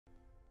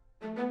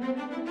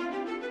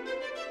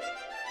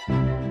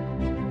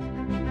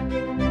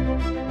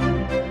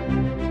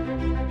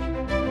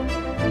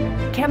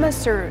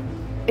Chemists are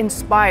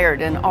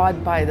inspired and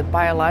awed by the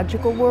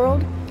biological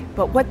world,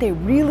 but what they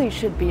really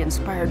should be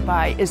inspired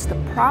by is the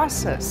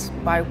process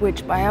by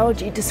which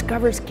biology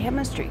discovers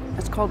chemistry.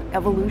 It's called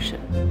evolution.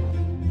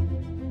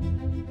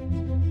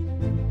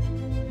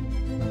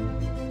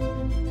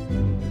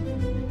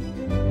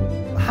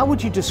 How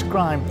would you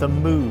describe the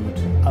mood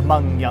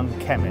among young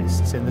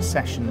chemists in the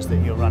sessions that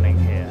you're running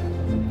here?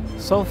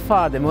 So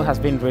far, the mood has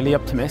been really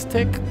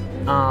optimistic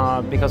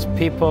because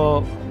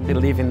people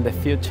believe in the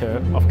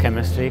future of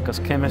chemistry, because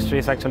chemistry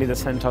is actually the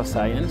central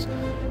science.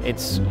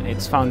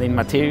 It's found in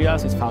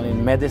materials, it's found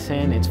in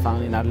medicine, it's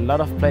found in a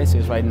lot of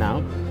places right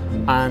now.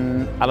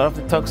 And a lot of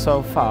the talks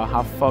so far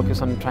have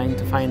focused on trying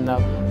to find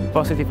a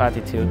positive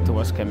attitude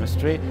towards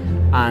chemistry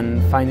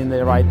and finding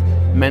the right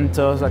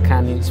mentors that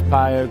can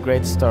inspire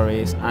great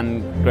stories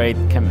and great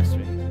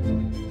chemistry.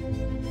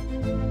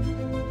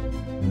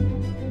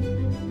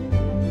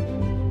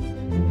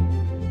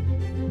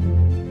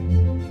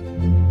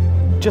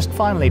 Just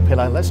finally,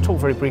 Pilar, let's talk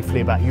very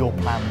briefly about your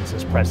plans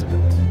as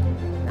president.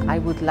 I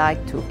would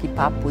like to keep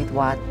up with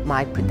what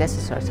my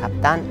predecessors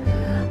have done,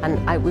 and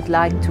I would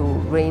like to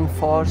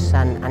reinforce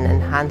and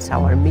enhance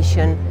our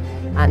mission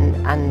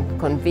and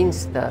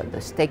convince the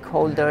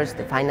stakeholders,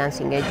 the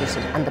financing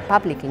agencies, and the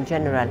public in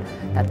general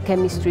that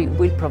chemistry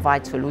will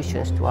provide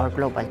solutions to our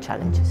global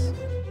challenges.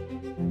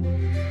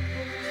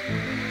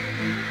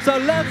 So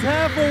let's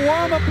have a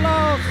warm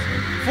applause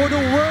for the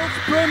world's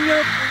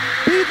premier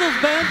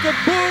Beatles band, the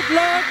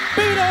Bootleg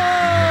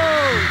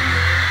Beatles!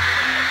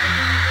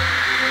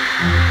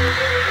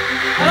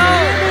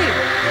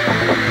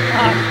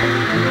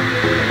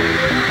 Hello!